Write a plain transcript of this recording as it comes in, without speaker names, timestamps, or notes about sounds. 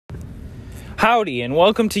Howdy, and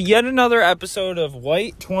welcome to yet another episode of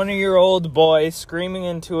White 20-year-old boy screaming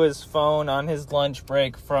into his phone on his lunch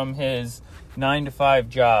break from his 9-to-5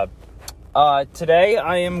 job. Today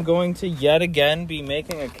I am going to yet again be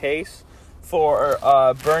making a case for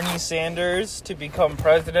Bernie Sanders to become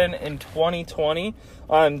president in 2020.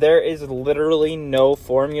 There is literally no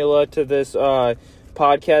formula to this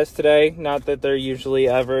podcast today. Not that there usually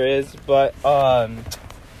ever is, but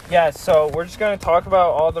yeah, so we're just going to talk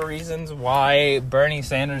about all the reasons why Bernie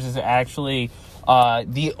Sanders is actually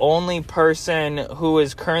the only person who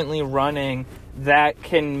is currently running that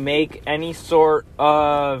can make any sort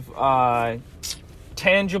of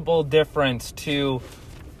tangible difference to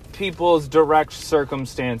people's direct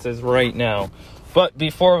circumstances right now. But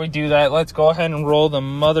before we do that, let's go ahead and roll the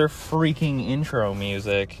mother freaking intro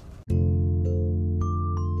music.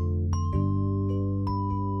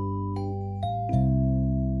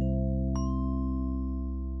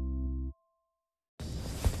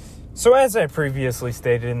 So as I previously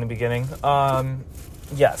stated in the beginning,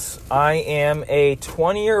 yes, I am a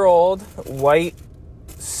 20-year-old white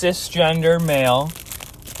cisgender male.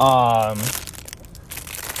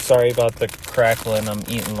 Sorry about the crackling, I'm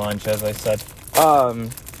eating lunch, as I said.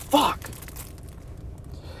 Fuck.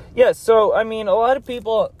 Yeah, so, I mean, a lot of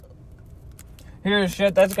people hear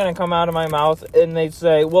shit that's gonna come out of my mouth, and they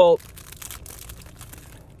say, well,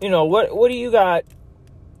 you know, what do you got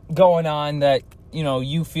going on that, you know,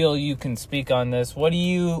 you feel you can speak on this?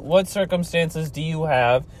 What circumstances do you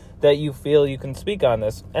have that you feel you can speak on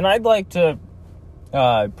this? And I'd like to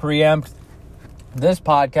preempt this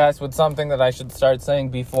podcast with something that I should start saying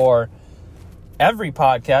before every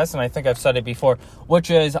podcast, and I think I've said it before,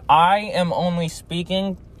 which is I am only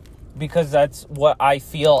speaking because that's what I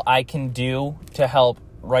feel I can do to help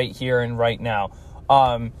right here and right now.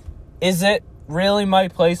 Is it really my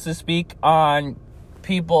place to speak on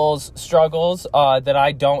people's struggles that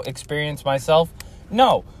I don't experience myself?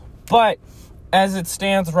 No. But as it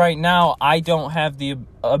stands right now, I don't have the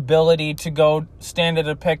ability to go stand at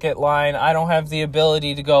a picket line. I don't have the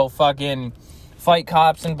ability to go fucking fight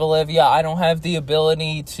cops in Bolivia. I don't have the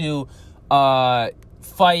ability to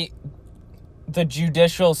fight the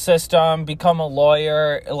judicial system, become a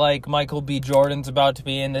lawyer like Michael B. Jordan's about to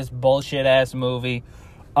be in this bullshit-ass movie.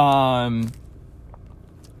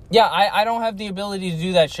 Yeah, I don't have the ability to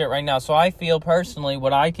do that shit right now. So I feel personally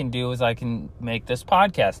what I can do is I can make this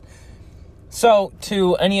podcast. So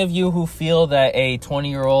to any of you who feel that a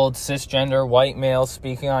 20-year-old cisgender white male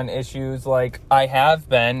speaking on issues like I have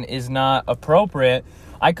been is not appropriate,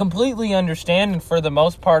 I completely understand and for the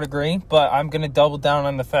most part agree, but I'm going to double down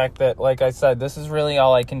on the fact that, like I said, this is really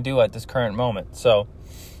all I can do at this current moment. So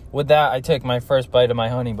with that, I take my first bite of my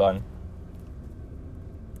honey bun.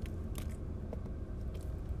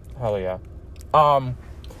 Hell yeah. Alright,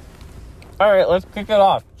 let's kick it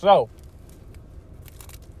off. So,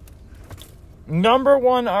 number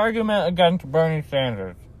one argument against Bernie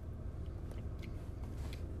Sanders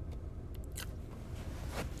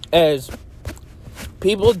is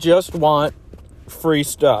people just want free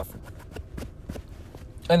stuff.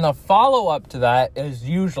 And the follow-up to that is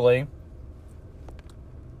usually,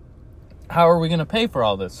 how are we going to pay for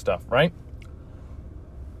all this stuff, right?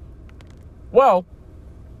 Well,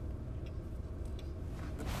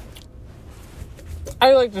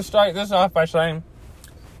 I like to start this off by saying,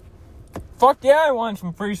 fuck yeah, I want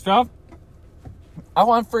some free stuff. I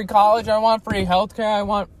want free college. I want free healthcare. I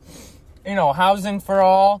want, housing for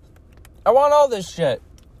all. I want all this shit.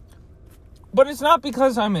 But it's not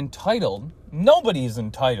because I'm entitled. Nobody is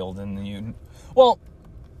entitled in the union. Well,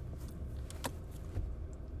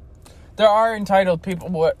 there are entitled people.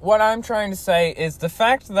 What I'm trying to say is the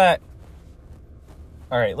fact that...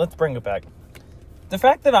 Alright, let's bring it back. The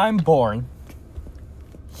fact that I'm born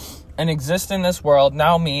and exist in this world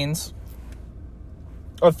now means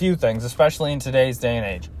a few things, especially in today's day and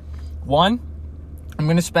age. One, I'm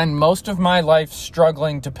going to spend most of my life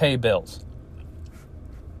struggling to pay bills.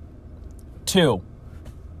 Two,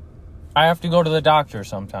 I have to go to the doctor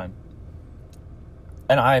sometime,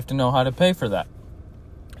 and I have to know how to pay for that.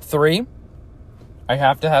 Three, I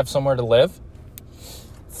have to have somewhere to live.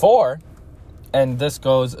 Four, and this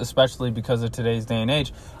goes especially because of today's day and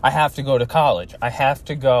age, I have to go to college. I have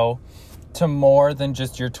to go to more than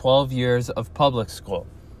just your 12 years of public school.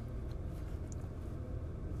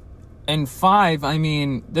 And five, I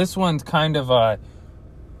mean, this one's kind of a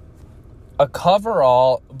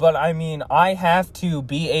coverall, but I mean, I have to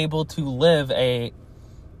be able to live a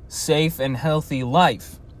safe and healthy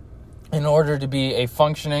life in order to be a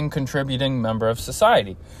functioning, contributing member of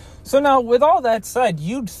society. So now, with all that said,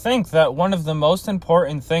 you'd think that one of the most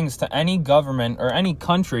important things to any government or any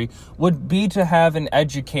country would be to have an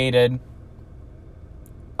educated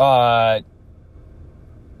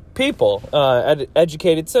people,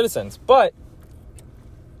 educated citizens. But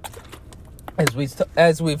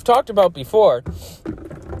as we've talked about before,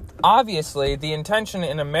 obviously the intention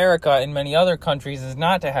in America and many other countries is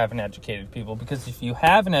not to have an educated people, because if you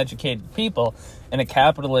have an educated people in a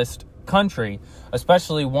capitalist country,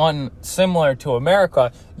 especially one similar to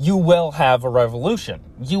America, you will have a revolution.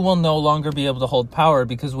 You will no longer be able to hold power,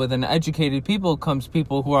 because with an educated people comes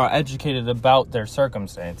people who are educated about their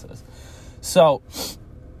circumstances. So,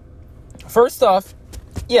 first off,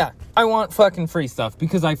 yeah, I want fucking free stuff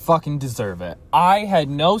because I fucking deserve it. I had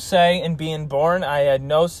no say in being born. I had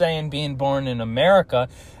no say in being born in America.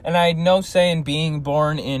 And I had no say in being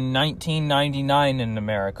born in 1999 in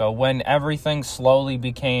America, when everything slowly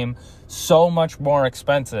became so much more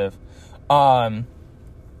expensive. So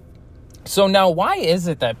now, why is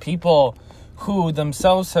it that people who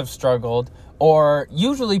themselves have struggled, or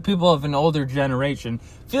usually people of an older generation,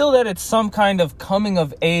 feel that it's some kind of coming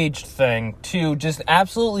of age thing to just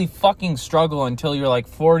absolutely fucking struggle until you're like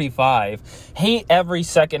 45, hate every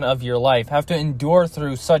second of your life, have to endure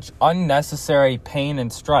through such unnecessary pain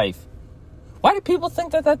and strife? Why do people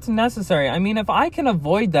think that that's necessary? I mean, if I can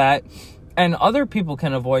avoid that and other people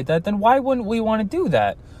can avoid that, then why wouldn't we want to do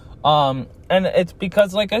that? And it's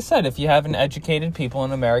because, like I said, if you have an educated people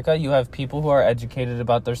in America, you have people who are educated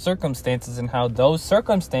about their circumstances and how those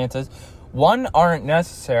circumstances, one, aren't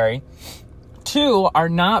necessary, two, are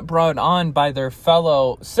not brought on by their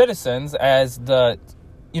fellow citizens as the,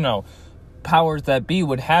 powers that be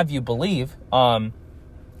would have you believe.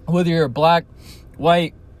 Whether you're black,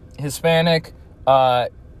 white, Hispanic,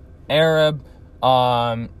 Arab,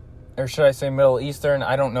 or should I say Middle Eastern?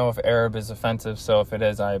 I don't know if Arab is offensive, so if it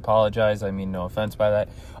is, I apologize. I mean no offense by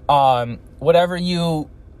that. Whatever you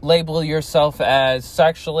label yourself as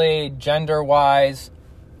sexually, gender-wise,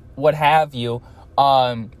 what have you,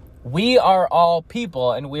 we are all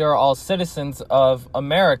people and we are all citizens of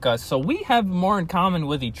America, so we have more in common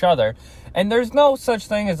with each other. And there's no such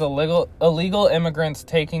thing as illegal immigrants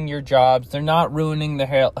taking your jobs. They're not ruining the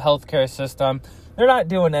healthcare system. They're not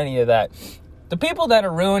doing any of that. The people that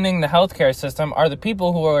are ruining the healthcare system are the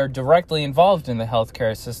people who are directly involved in the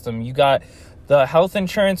healthcare system. You got the health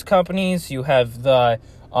insurance companies, you have the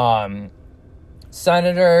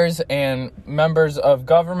senators and members of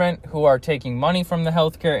government who are taking money from the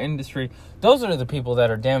healthcare industry. Those are the people that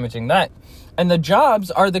are damaging that. And the jobs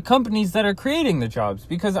are the companies that are creating the jobs.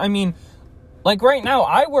 Because, I mean, like right now,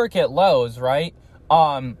 I work at Lowe's, right?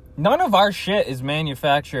 None of our shit is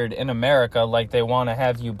manufactured in America like they want to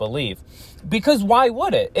have you believe. Because why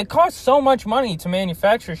would it? It costs so much money to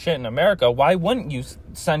manufacture shit in America. Why wouldn't you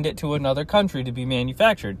send it to another country to be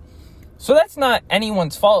manufactured? So that's not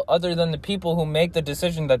anyone's fault other than the people who make the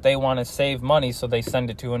decision that they want to save money, so they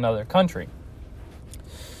send it to another country.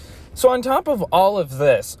 So on top of all of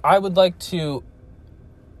this, I would like to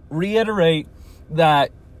reiterate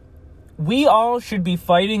that we all should be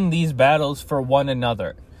fighting these battles for one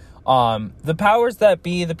another. The powers that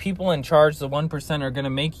be, the people in charge, the 1%, are going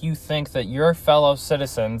to make you think that your fellow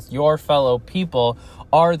citizens, your fellow people,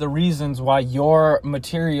 are the reasons why your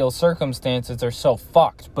material circumstances are so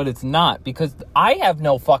fucked. But it's not, because I have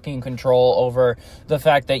no fucking control over the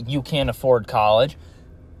fact that you can't afford college.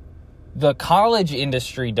 The college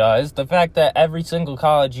industry does. The fact that every single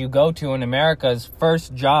college you go to in America's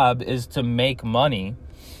first job is to make money.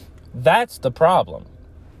 That's the problem.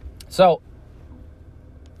 So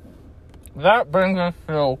that brings us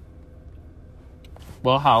to,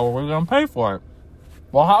 well, how are we going to pay for it?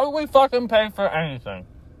 Well, how do we fucking pay for anything?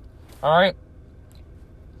 Alright?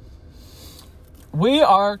 We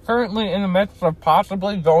are currently in the midst of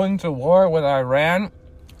possibly going to war with Iran,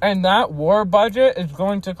 and that war budget is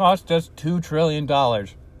going to cost us $2 trillion.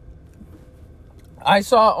 I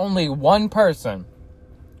saw only one person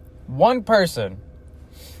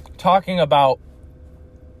talking about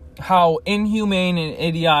how inhumane and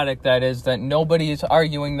idiotic that is, that nobody is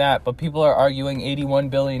arguing that, but people are arguing $81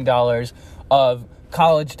 billion of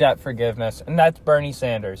college debt forgiveness, and that's Bernie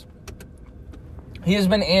Sanders. He has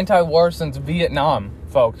been anti-war since Vietnam,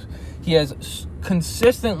 folks. He has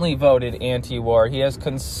consistently voted anti-war. He has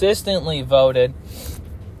consistently voted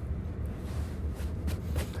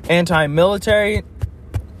anti-military,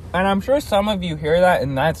 and I'm sure some of you hear that,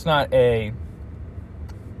 and that's not a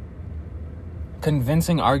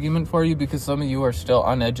convincing argument for you, because some of you are still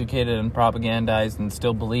uneducated and propagandized and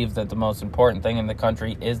still believe that the most important thing in the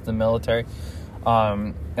country is the military,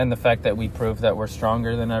 and the fact that we prove that we're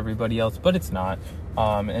stronger than everybody else, but it's not.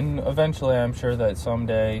 And eventually I'm sure that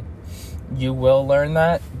someday you will learn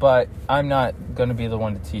that, but I'm not going to be the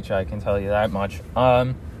one to teach you, I can tell you that much.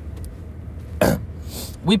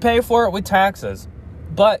 We pay for it with taxes,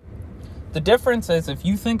 but the difference is if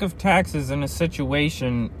you think of taxes in a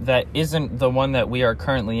situation that isn't the one that we are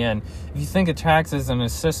currently in, if you think of taxes in a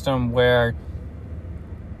system where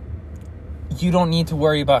you don't need to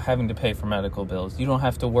worry about having to pay for medical bills, you don't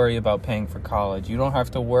have to worry about paying for college, you don't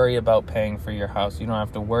have to worry about paying for your house, you don't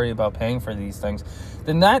have to worry about paying for these things,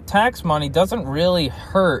 then that tax money doesn't really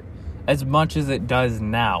hurt as much as it does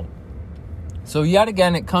now. So yet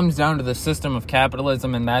again, it comes down to the system of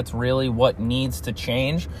capitalism, and that's really what needs to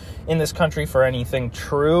change in this country for anything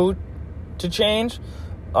true to change.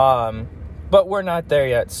 But we're not there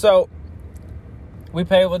yet. So we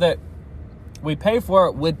pay for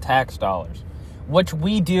it with tax dollars, which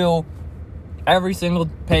we do every single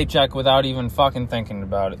paycheck without even fucking thinking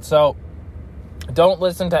about it. So don't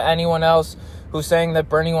listen to anyone else who's saying that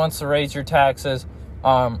Bernie wants to raise your taxes.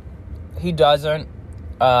 He doesn't.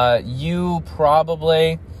 You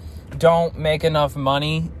probably don't make enough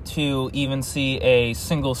money to even see a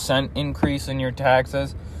single cent increase in your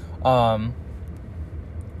taxes. All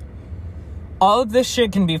of this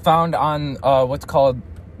shit can be found on what's called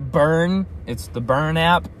Burn. It's the Burn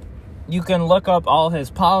app. You can look up all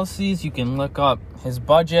his policies. You can look up his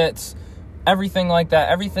budgets, everything like that.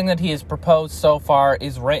 Everything that he has proposed so far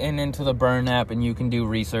is written into the Burn app, and you can do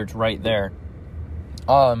research right there.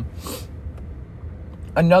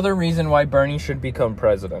 Another reason why Bernie should become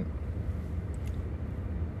president.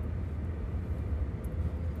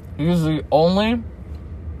 He's the only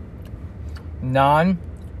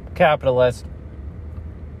non-capitalist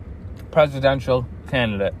presidential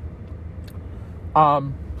candidate.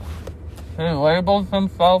 He labels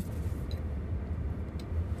himself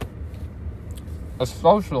a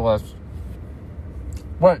socialist,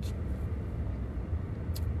 which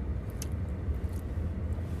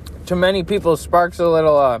to many people sparks a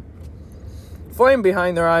little flame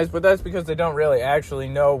behind their eyes, but that's because they don't really actually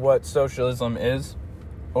know what socialism is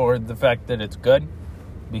or the fact that it's good,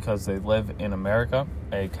 because they live in America,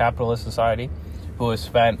 a capitalist society, who has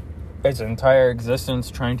spent its entire existence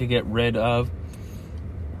trying to get rid of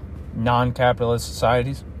non-capitalist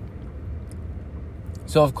societies.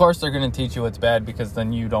 So of course they're going to teach you it's bad, because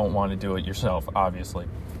then you don't want to do it yourself, obviously.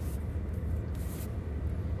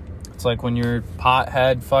 It's like when your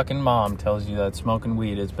pothead fucking mom tells you that smoking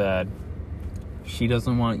weed is bad. She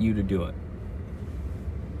doesn't want you to do it.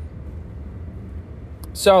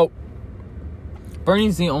 So,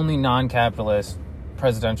 Bernie's the only non-capitalist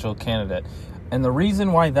presidential candidate. And the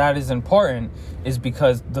reason why that is important is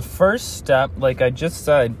because the first step, like I just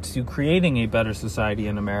said, to creating a better society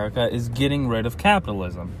in America is getting rid of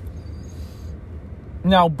capitalism.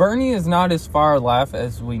 Now, Bernie is not as far left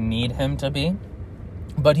as we need him to be,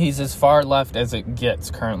 but he's as far left as it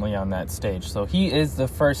gets currently on that stage. So he is the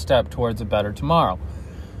first step towards a better tomorrow.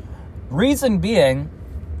 Reason being,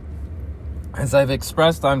 as I've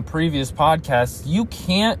expressed on previous podcasts, you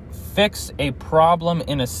can't fix a problem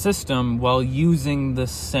in a system while using the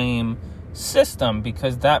same system,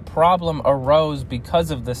 because that problem arose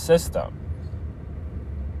because of the system.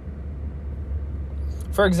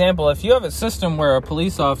 For example, if you have a system where a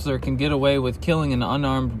police officer can get away with killing an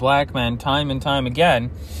unarmed black man time and time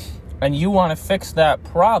again, and you want to fix that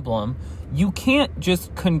problem, you can't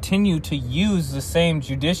just continue to use the same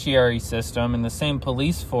judiciary system and the same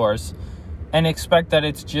police force and expect that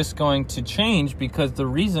it's just going to change, because the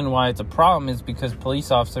reason why it's a problem is because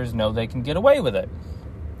police officers know they can get away with it.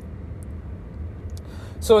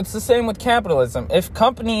 So it's the same with capitalism. If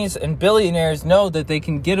companies and billionaires know that they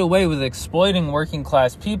can get away with exploiting working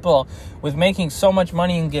class people, with making so much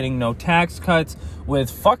money and getting no tax cuts,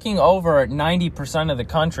 with fucking over 90% of the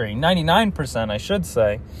country, 99% I should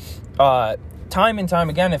say, time and time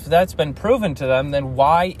again, if that's been proven to them, then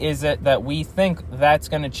why is it that we think that's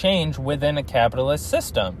going to change within a capitalist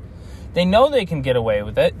system? They know they can get away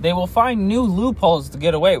with it. They will find new loopholes to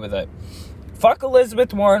get away with it. Fuck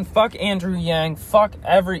Elizabeth Warren, fuck Andrew Yang, fuck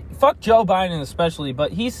Joe Biden especially,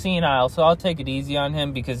 but he's senile, so I'll take it easy on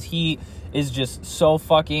him, because he is just so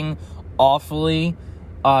fucking awfully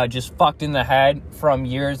just fucked in the head from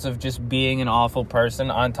years of just being an awful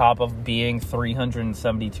person on top of being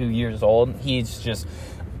 372 years old.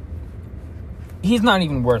 He's not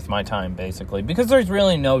even worth my time, basically, because there's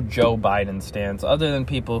really no Joe Biden stance other than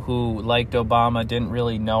people who liked Obama, didn't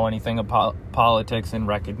really know anything about politics, and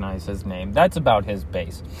recognize his name. That's about his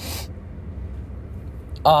base.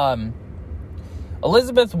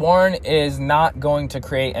 Elizabeth Warren is not going to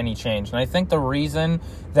create any change. And I think the reason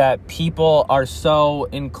that people are so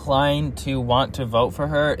inclined to want to vote for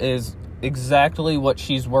her is exactly what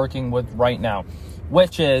she's working with right now,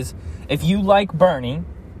 which is, if you like Bernie,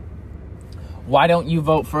 why don't you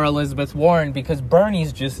vote for Elizabeth Warren? Because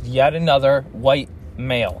Bernie's just yet another white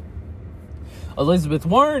male. Elizabeth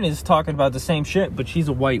Warren is talking about the same shit, but she's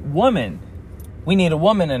a white woman. We need a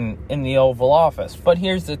woman in the Oval Office. But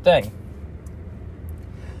here's the thing.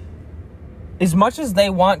 As much as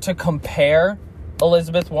they want to compare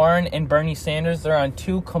Elizabeth Warren and Bernie Sanders, they're on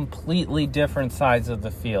two completely different sides of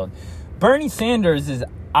the field. Bernie Sanders is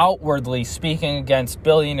outwardly speaking against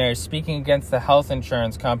billionaires, speaking against the health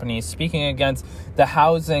insurance companies, speaking against the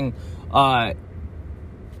housing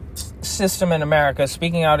system in America,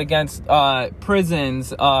 speaking out against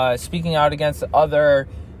prisons, speaking out against other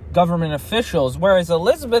government officials, whereas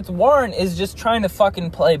Elizabeth Warren is just trying to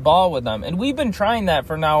fucking play ball with them. And we've been trying that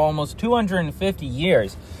for now almost 250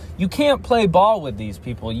 years. You can't play ball with these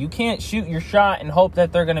people. You can't shoot your shot and hope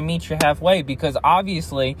that they're going to meet you halfway, because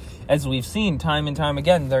obviously, as we've seen time and time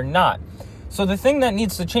again, they're not. So the thing that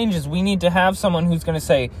needs to change is we need to have someone who's going to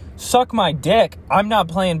say, suck my dick, I'm not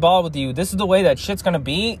playing ball with you. This is the way that shit's going to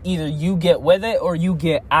be. Either you get with it or you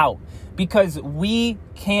get out. Because we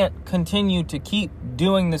can't continue to keep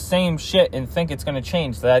doing the same shit and think it's going to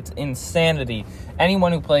change. That's insanity.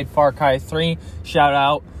 Anyone who played Far Cry 3, shout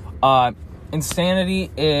out.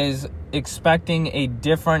 Insanity is expecting a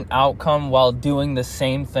different outcome while doing the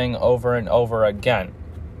same thing over and over again.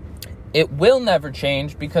 It will never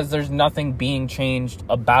change because there's nothing being changed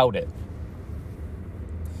about it.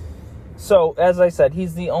 So, as I said,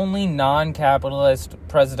 he's the only non-capitalist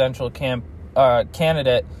presidential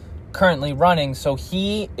candidate currently running, so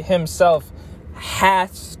he himself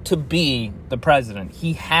has to be the president.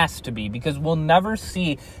 He has to be, because we'll never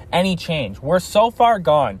see any change. We're so far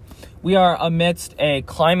gone. We are amidst a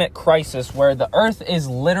climate crisis where the earth is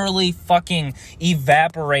literally fucking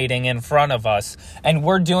evaporating in front of us, and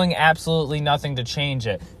we're doing absolutely nothing to change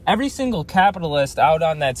it. Every single capitalist out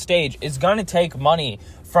on that stage is going to take money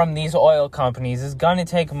from these oil companies, is going to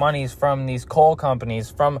take monies from these coal companies,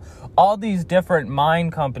 from all these different mine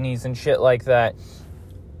companies and shit like that.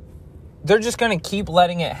 They're just going to keep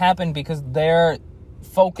letting it happen because they're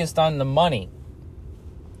focused on the money.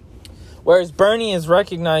 Whereas Bernie is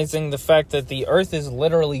recognizing the fact that the earth is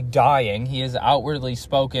literally dying. He has outwardly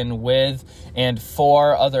spoken with and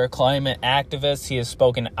for other climate activists. He has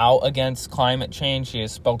spoken out against climate change. He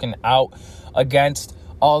has spoken out against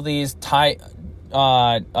all these tycoons,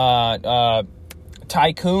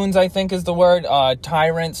 I think is the word,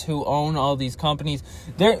 tyrants who own all these companies.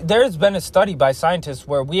 There's been a study by scientists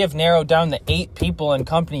where we have narrowed down the 8 people and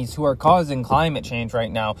companies who are causing climate change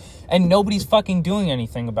right now, and nobody's fucking doing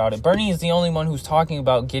anything about it. Bernie is the only one who's talking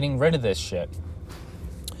about getting rid of this shit.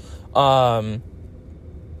 Sorry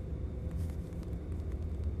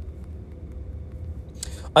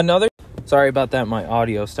about that, my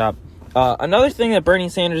audio stopped. Another thing that Bernie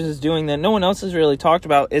Sanders is doing that no one else has really talked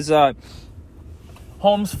about is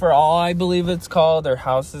Homes for All, I believe it's called, or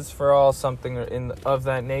Houses for All, something of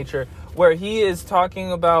that nature, where he is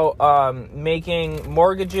talking about making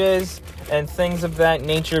mortgages and things of that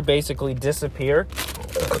nature basically disappear.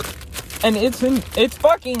 And it's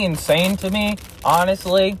fucking insane to me,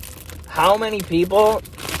 honestly, how many people,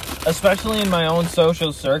 especially in my own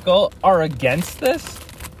social circle, are against this.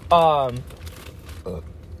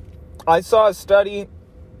 I saw a study.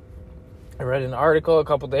 I read an article a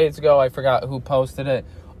couple days ago. I forgot who posted it.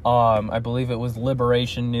 I believe it was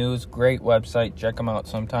Liberation News. Great website. Check them out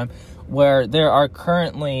sometime. Where there are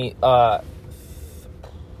currently, I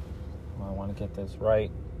want to get this right.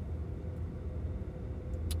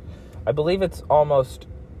 I believe it's almost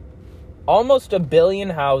 1 billion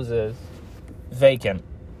houses vacant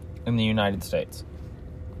in the United States.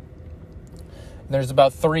 There's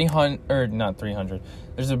about 300, or not 300.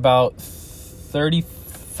 There's about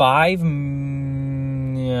 35,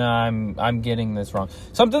 yeah, I'm getting this wrong.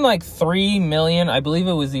 Something like 3 million, I believe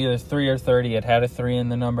it was either 3 or 30, it had a 3 in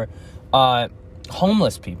the number,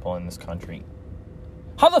 homeless people in this country.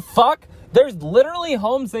 How the fuck? There's literally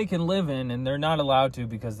homes they can live in, and they're not allowed to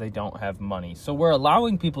because they don't have money. So we're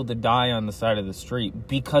allowing people to die on the side of the street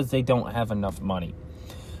because they don't have enough money.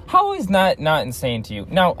 How is that not insane to you?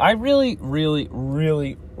 Now, I really, really,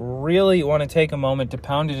 really, really want to take a moment to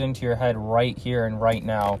pound it into your head right here and right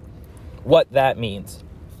now what that means.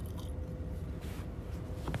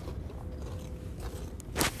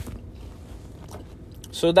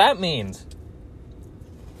 So that means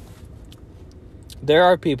there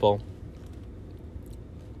are people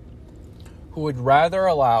who would rather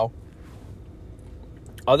allow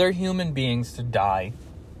other human beings to die,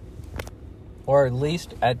 or at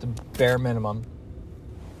least at the bare minimum,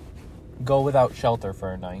 go without shelter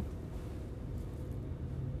for a night.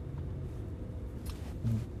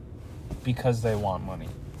 Because they want money.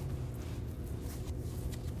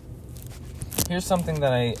 Here's something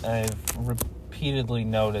that I've repeatedly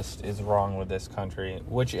noticed is wrong with this country,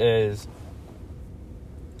 which is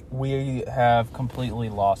we have completely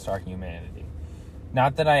lost our humanity.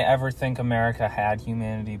 Not that I ever think America had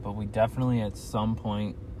humanity, but we definitely at some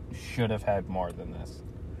point should have had more than this.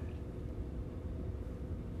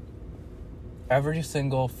 Every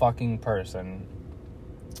single fucking person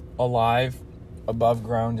alive, above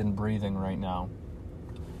ground, and breathing right now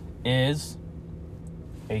is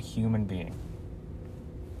a human being.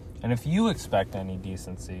 And if you expect any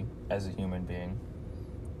decency as a human being,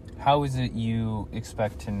 how is it you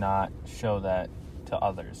expect to not show that to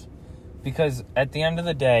others? Because at the end of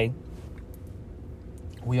the day,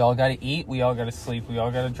 we all got to eat, we all got to sleep, we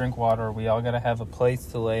all got to drink water, we all got to have a place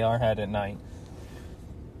to lay our head at night.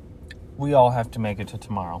 We all have to make it to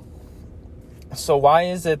tomorrow. So why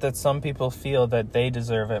is it that some people feel that they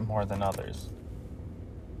deserve it more than others?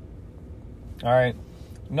 All right.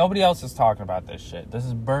 Nobody else is talking about this shit. This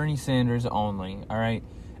is Bernie Sanders only, all right?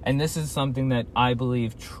 And this is something that I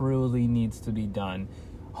believe truly needs to be done.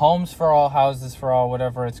 Homes for all, houses for all,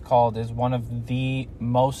 whatever it's called, is one of the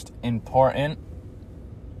most important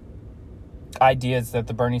ideas that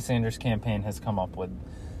the Bernie Sanders campaign has come up with.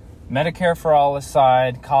 Medicare for all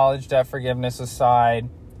aside, college debt forgiveness aside,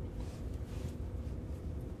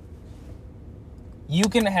 you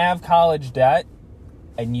can have college debt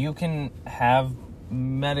and you can have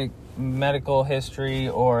medical history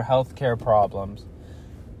or healthcare problems.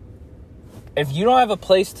 If you don't have a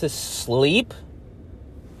place to sleep,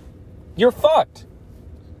 you're fucked.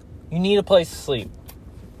 You need a place to sleep.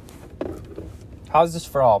 Houses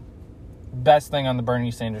for all. Best thing on the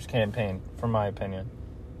Bernie Sanders campaign, from my opinion.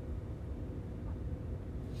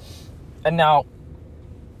 And now,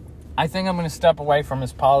 I think I'm going to step away from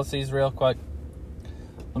his policies real quick.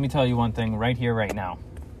 Let me tell you one thing right here, right now.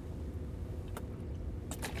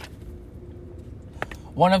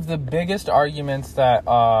 One of the biggest arguments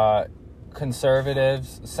that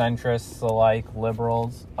conservatives, centrists alike,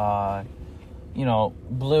 liberals,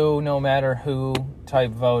 blue no matter who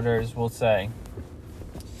type voters will say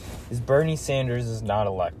is Bernie Sanders is not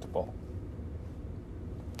electable.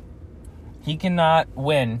 He cannot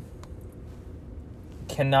win,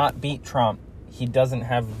 cannot beat Trump. He doesn't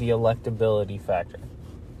have the electability factor.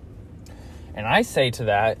 And I say to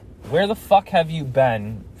that, where the fuck have you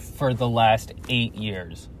been for the last 8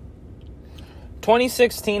 years?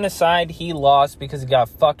 2016 aside, he lost because he got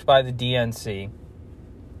fucked by the DNC.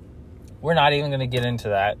 We're not even going to get into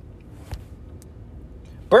that.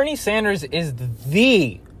 Bernie Sanders is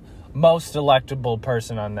the most electable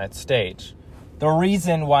person on that stage. The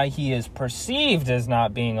reason why he is perceived as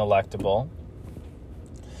not being electable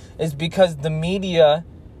is because the media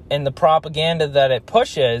and the propaganda that it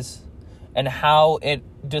pushes and how it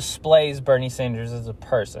displays Bernie Sanders as a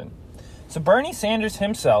person. So Bernie Sanders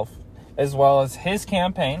himself, as well as his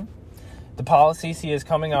campaign, the policies he is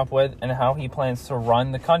coming up with, and how he plans to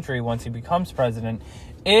run the country once he becomes president,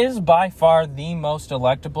 is by far the most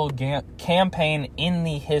electable campaign in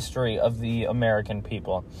the history of the American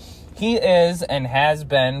people. He is and has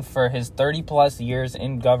been for his 30 plus years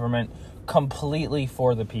in government completely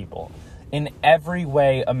for the people in every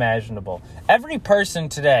way imaginable. Every person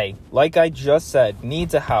today, like I just said,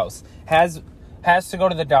 needs a house, has to go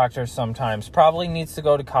to the doctor sometimes, probably needs to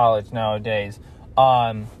go to college nowadays.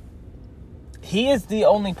 He is the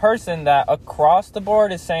only person that across the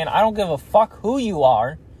board is saying, I don't give a fuck who you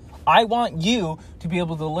are. I want you to be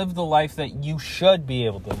able to live the life that you should be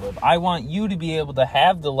able to live. I want you to be able to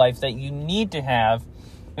have the life that you need to have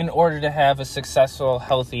in order to have a successful,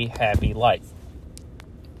 healthy, happy life.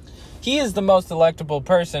 He is the most electable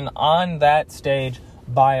person on that stage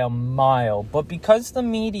by a mile. But because the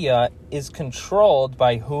media is controlled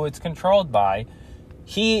by who it's controlled by,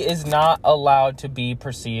 he is not allowed to be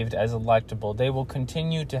perceived as electable. They will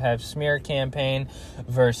continue to have smear campaign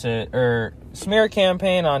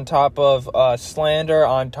on top of slander,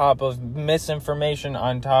 on top of misinformation,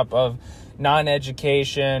 on top of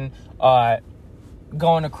non-education,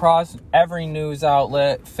 going across every news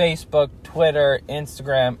outlet, Facebook, Twitter,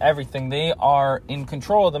 Instagram, everything. They are in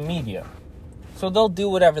control of the media. So they'll do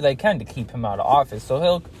whatever they can to keep him out of office.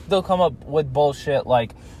 So they'll come up with bullshit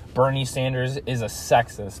like Bernie Sanders is a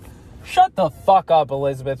sexist. Shut the fuck up,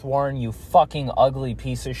 Elizabeth Warren, you fucking ugly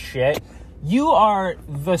piece of shit. You are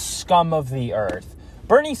the scum of the earth.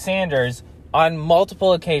 Bernie Sanders on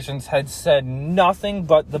multiple occasions had said nothing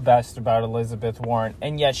but the best about Elizabeth Warren,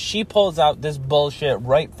 and yet she pulls out this bullshit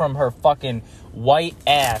right from her fucking white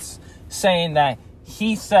ass, saying that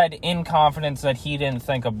he said in confidence that he didn't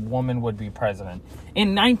think a woman would be president.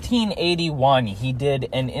 In 1981, he did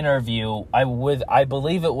an interview with, I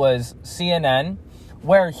believe it was CNN,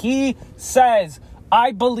 where he says,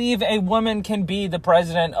 I believe a woman can be the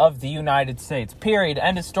president of the United States. Period.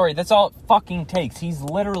 End of story. That's all it fucking takes. He's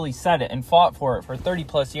literally said it and fought for it for 30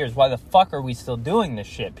 plus years. Why the fuck are we still doing this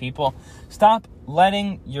shit, people? Stop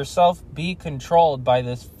letting yourself be controlled by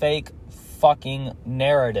this fake fucking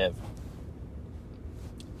narrative.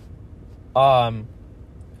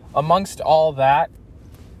 Amongst all that,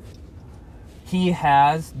 he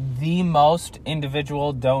has the most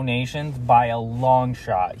individual donations by a long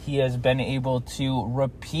shot. He has been able to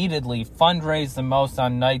repeatedly fundraise the most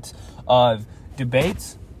on nights of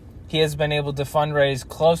debates. He has been able to fundraise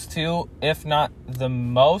close to, if not the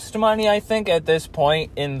most money, I think, at this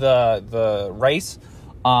point in the race.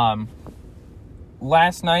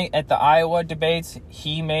 Last night at the Iowa debates,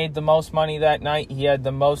 he made the most money that night. He had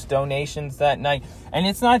the most donations that night. And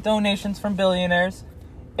it's not donations from billionaires.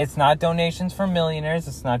 It's not donations from millionaires.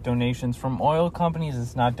 It's not donations from oil companies.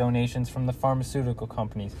 It's not donations from the pharmaceutical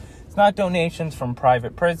companies. It's not donations from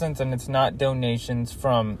private prisons. And it's not donations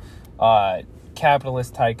from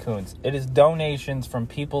capitalist tycoons. It is donations from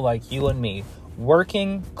people like you and me.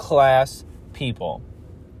 Working class people.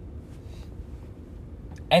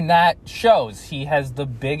 And that shows he has the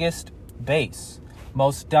biggest base.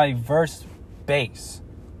 Most diverse base.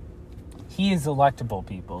 He is electable,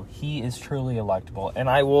 people. He is truly electable. And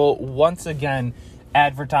I will once again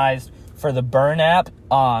advertise for the Burn app.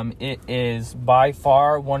 It is by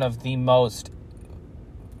far one of the most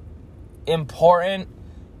important,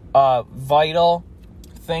 vital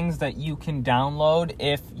things that you can download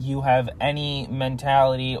if you have any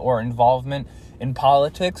mentality or involvement in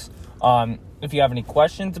politics. If you have any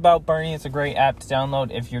questions about Bernie, it's a great app to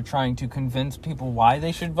download. If you're trying to convince people why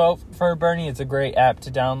they should vote for Bernie, it's a great app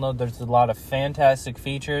to download. There's a lot of fantastic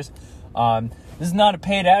features. This is not a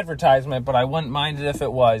paid advertisement, but I wouldn't mind it if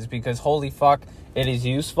it was, because holy fuck, it is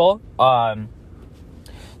useful.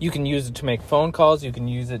 You can use it to make phone calls. You can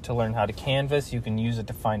use it to learn how to canvas. You can use it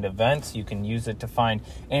to find events. You can use it to find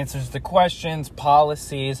answers to questions,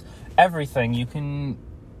 policies, everything. You can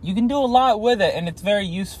do a lot with it, and it's very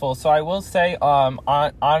useful. So I will say,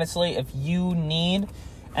 honestly, if you need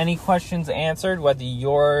any questions answered, whether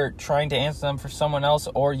you're trying to answer them for someone else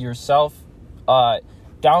or yourself,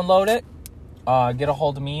 download it. Get a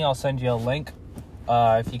hold of me. I'll send you a link.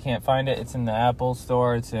 If you can't find it, it's in the Apple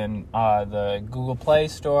Store. It's in the Google Play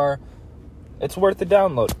Store. It's worth the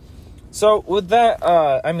download. So with that,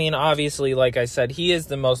 obviously, like I said, he is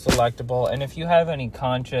the most electable. And if you have any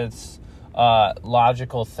conscious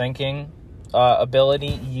logical thinking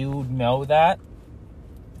ability, you know that.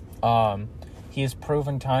 He has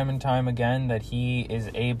proven time and time again that he is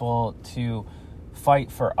able to fight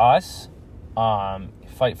for us,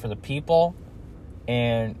 fight for the people,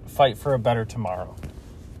 and fight for a better tomorrow.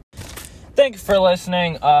 Thank you for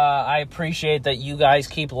listening. I appreciate that you guys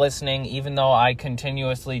keep listening, even though I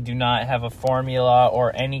continuously do not have a formula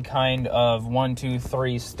or any kind of 1, 2,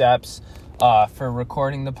 3 steps for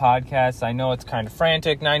recording the podcast. I know it's kind of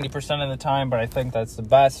frantic 90% of the time, but I think that's the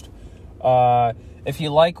best. If you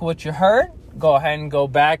like what you heard, go ahead and go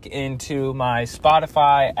back into my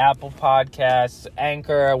Spotify, Apple Podcasts,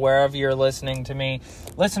 Anchor, wherever you're listening to me.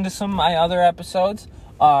 Listen to some of my other episodes.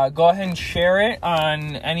 Go ahead and share it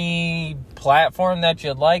on any platform that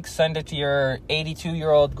you'd like. Send it to your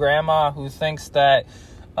 82-year-old grandma who thinks that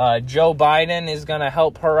Joe Biden is going to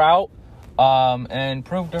help her out, and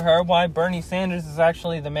prove to her why Bernie Sanders is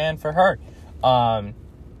actually the man for her.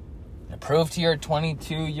 Prove to your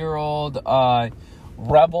 22-year-old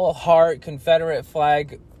rebel heart Confederate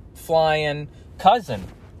flag flying cousin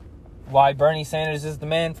why Bernie Sanders is the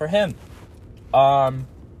man for him. Find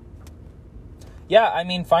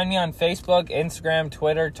me on Facebook, Instagram,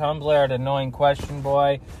 Twitter, Tumblr at Annoying Question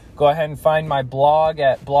Boy. Go ahead and find my blog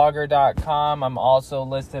at blogger.com. I'm also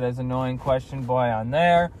listed as Annoying Question Boy on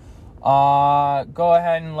there. Go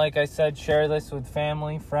ahead and, like I said, share this with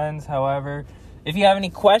family, friends, however. If you have any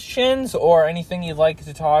questions or anything you'd like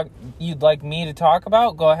me to talk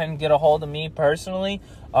about, go ahead and get a hold of me personally.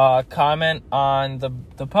 Comment on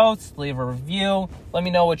the post, leave a review. Let me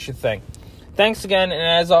know what you think. Thanks again, and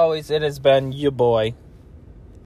as always, it has been your boy.